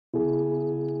Hello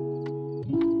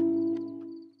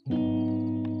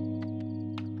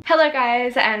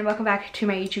guys, and welcome back to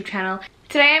my YouTube channel.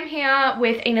 Today I'm here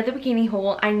with another bikini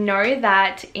haul. I know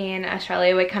that in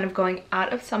Australia we're kind of going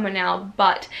out of summer now,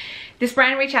 but this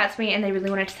brand reached out to me and they really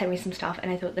wanted to send me some stuff, and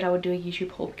I thought that I would do a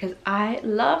YouTube haul because I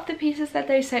love the pieces that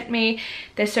they sent me.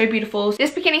 They're so beautiful.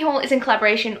 This bikini haul is in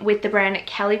collaboration with the brand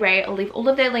Cali Rae. I'll leave all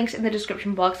of their links in the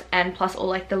description box, and plus all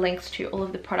like the links to all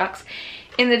of the products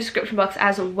in the description box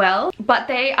as well. But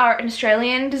they are an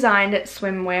Australian designed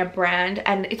swimwear brand,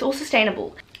 and it's all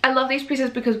sustainable. I love these pieces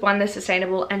because one, they're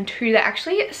sustainable, and two, they're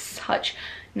actually such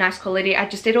nice quality. I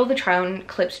just did all the try on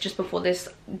clips just before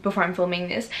I'm filming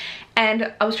this,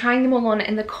 and I was trying them all on,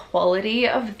 and the quality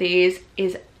of these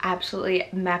is absolutely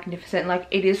magnificent. Like,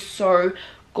 it is so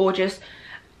gorgeous.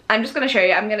 I'm just going to show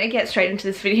you. I'm going to get straight into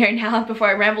this video now before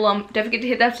I ramble on. Don't forget to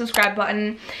hit that subscribe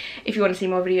button if you want to see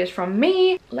more videos from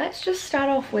me. Let's just start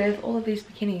off with all of these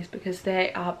bikinis because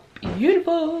they are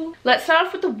beautiful. Let's start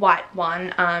off with the white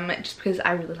one, just because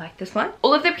I really like this one.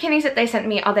 All of the bikinis that they sent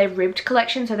me are their ribbed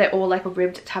collection, so they're all like a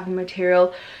ribbed type of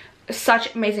material.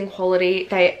 Such amazing quality.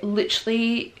 They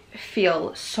literally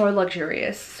feel so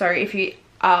luxurious. So if you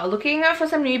are looking for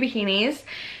some new bikinis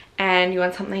and you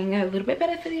want something a little bit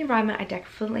better for the environment, I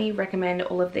definitely recommend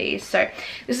all of these. So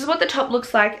this is what the top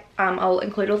looks like. I'll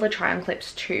include all the try on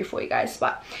clips too for you guys,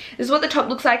 but this is what the top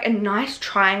looks like. A nice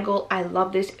triangle. I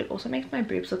love this. It also makes my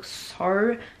boobs look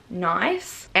so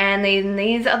nice. And then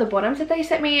these are the bottoms that they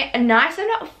sent me. A nice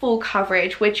and full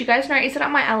coverage, which you guys know isn't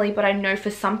up my alley, but I know for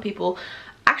some people,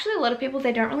 actually a lot of people,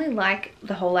 they don't really like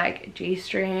the whole like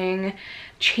G-string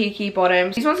cheeky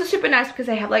bottoms. These ones are super nice because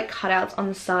they have like cutouts on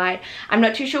the side. I'm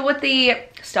not too sure what the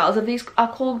styles of these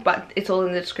are called, but it's all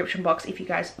in the description box if you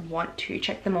guys want to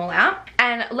check them all out.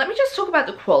 And let me just talk about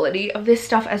the quality of this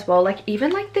stuff as well. Like, even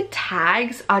like the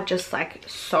tags are just like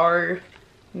so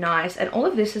nice, and all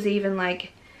of this is even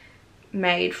like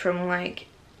made from like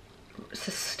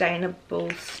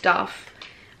sustainable stuff.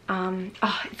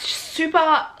 It's just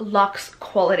super luxe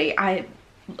quality.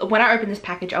 When I opened this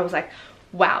package, I was like,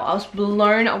 wow, I was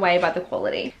blown away by the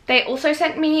quality. They also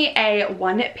sent me a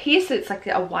one piece. It's like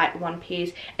a white one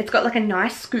piece. It's got like a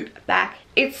nice scoop back.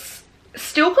 It's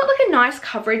still got like a nice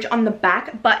coverage on the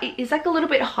back, but it is like a little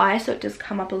bit high, so it does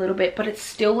come up a little bit, but it's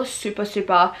still super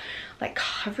like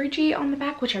coveragey on the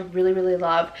back, which I really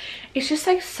love. It's just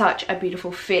like such a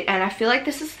beautiful fit, and I feel like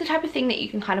this is the type of thing that you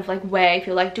can kind of like wear if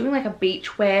you're like doing like a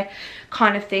beach wear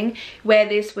kind of thing. Wear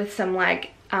this with some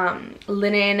like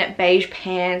linen beige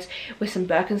pants with some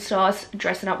Birkenstocks,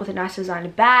 dress it up with a nice designer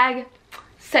bag,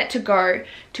 set to go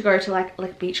to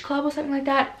like beach club or something like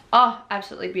that. Oh,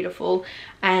 absolutely beautiful.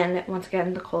 And once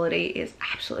again, the quality is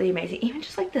absolutely amazing. Even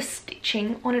just like the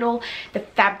stitching on it all, the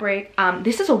fabric.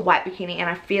 This is a white bikini, and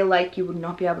I feel like you would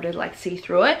not be able to like see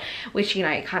through it, which, you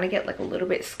know, you kind of get like a little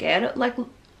bit scared like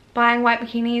buying white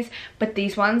bikinis, but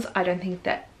these ones, I don't think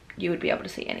that you would be able to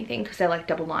see anything because they're like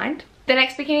double lined. The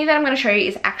next bikini that I'm going to show you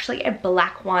is actually a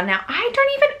black one. Now, I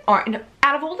don't even own,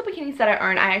 out of all the bikinis that I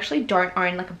own, I actually don't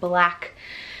own like a black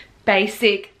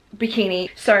basic bikini.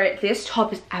 So this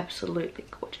top is absolutely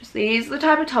gorgeous. These are the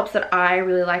type of tops that I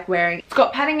really like wearing. It's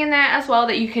got padding in there as well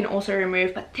that you can also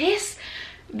remove, but this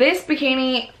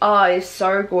bikini, oh, is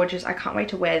so gorgeous. I can't wait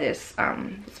to wear this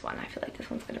one. I feel like this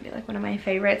one's gonna be like one of my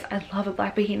favorites. I love a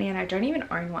black bikini, and I don't even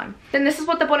own one. Then this is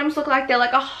what the bottoms look like. They're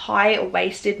like a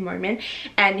high-waisted moment,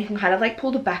 and you can kind of like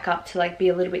pull the back up to like be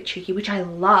a little bit cheeky, which I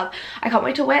love. I can't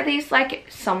wait to wear these like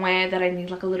somewhere that I need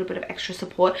like a little bit of extra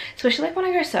support, especially like when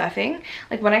I go surfing.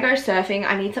 Like, when I go surfing,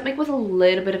 I need something with a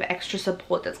little bit of extra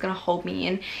support that's gonna hold me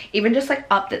in, even just like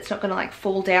up, that's not gonna like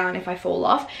fall down if I fall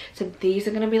off. So these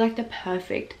are gonna be like the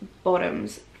perfect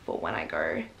bottoms for when I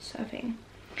go surfing.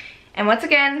 And once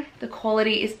again, the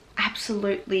quality is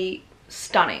absolutely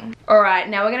stunning. Alright,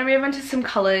 now we're going to move on to some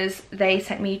colors. They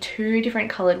sent me two different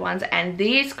colored ones, and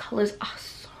these colors are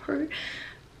so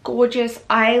gorgeous.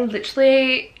 I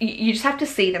literally, you just have to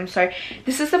see them. So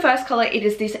this is the first color. It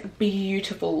is this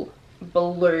beautiful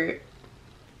blue.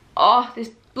 Oh, this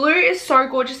blue is so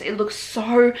gorgeous. It looks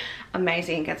so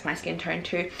amazing against my skin tone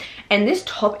too. And this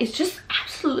top is just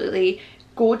absolutely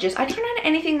gorgeous. I don't own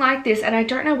anything like this, and I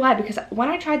don't know why, because when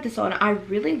I tried this on, I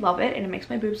really love it, and it makes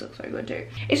my boobs look so good too.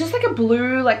 It's just like a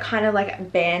blue, like kind of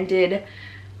like banded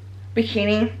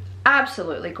bikini.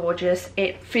 absolutely gorgeous.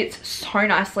 It fits so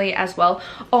nicely as well.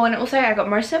 Oh, and also I got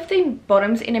most of the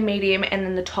bottoms in a medium and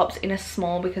then the tops in a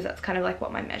small, because that's kind of like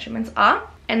what my measurements are.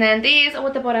 And then these are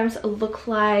what the bottoms look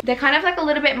like. They're kind of like a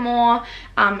little bit more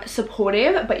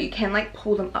supportive, but you can like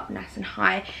pull them up nice and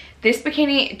high. This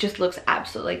bikini just looks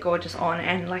absolutely gorgeous on,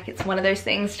 and like it's one of those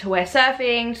things to wear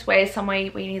surfing, just wear somewhere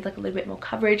where you need like a little bit more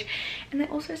coverage. And they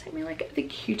also sent me like the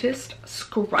cutest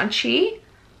scrunchie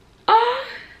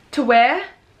to wear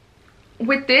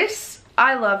with this.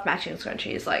 I love matching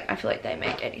scrunchies. Like, I feel like they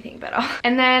make anything better.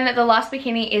 And then the last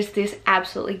bikini is this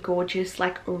absolutely gorgeous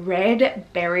like red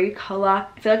berry color.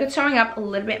 I feel like it's showing up a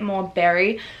little bit more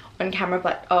berry on camera,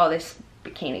 but oh, this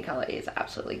bikini color is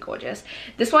absolutely gorgeous.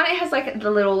 This one, it has like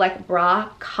the little like bra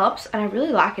cups, and I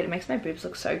really like it. It makes my boobs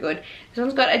look so good. This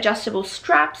one's got adjustable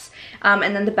straps,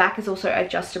 and then the back is also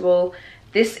adjustable.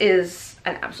 This is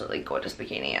an absolutely gorgeous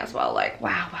bikini as well. Like,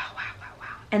 wow, wow, wow, wow,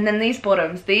 wow. And then these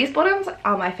bottoms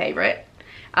are my favorite.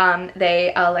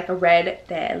 They are like a red,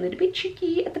 they're a little bit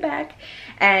cheeky at the back,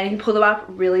 and you can pull them up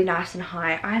really nice and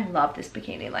high. I love this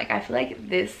bikini. Like, I feel like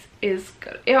this is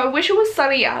good. I wish it was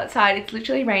sunny outside. It's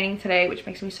literally raining today, which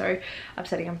makes me so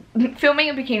upsetting. I'm filming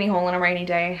a bikini haul on a rainy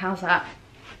day. How's that?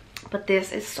 But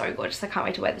this is so gorgeous. I can't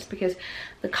wait to wear this because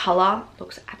the color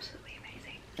looks absolutely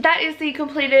that is the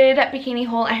completed bikini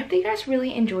haul. I hope that you guys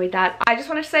really enjoyed that. I just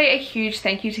wanted to say a huge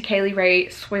thank you to Cali Rae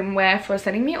Swimwear for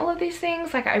sending me all of these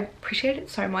things. Like, I appreciate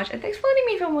it so much, and thanks for letting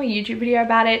me film a YouTube video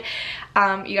about it.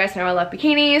 You guys know I love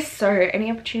bikinis, so any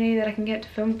opportunity that I can get to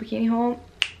film a bikini haul,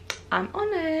 I'm on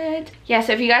it. Yeah,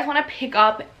 so if you guys want to pick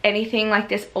up anything like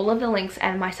this, all of the links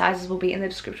and my sizes will be in the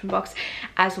description box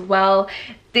as well.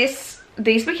 These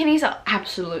bikinis are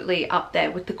absolutely up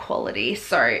there with the quality,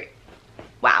 so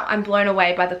wow, I'm blown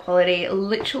away by the quality.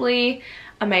 Literally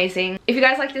amazing. If you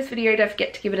guys like this video, don't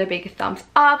forget to give it a big thumbs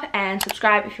up and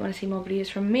subscribe if you want to see more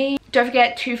videos from me. Don't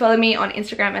forget to follow me on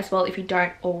Instagram as well if you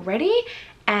don't already.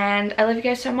 And I love you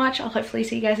guys so much. I'll hopefully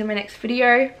see you guys in my next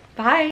video. Bye.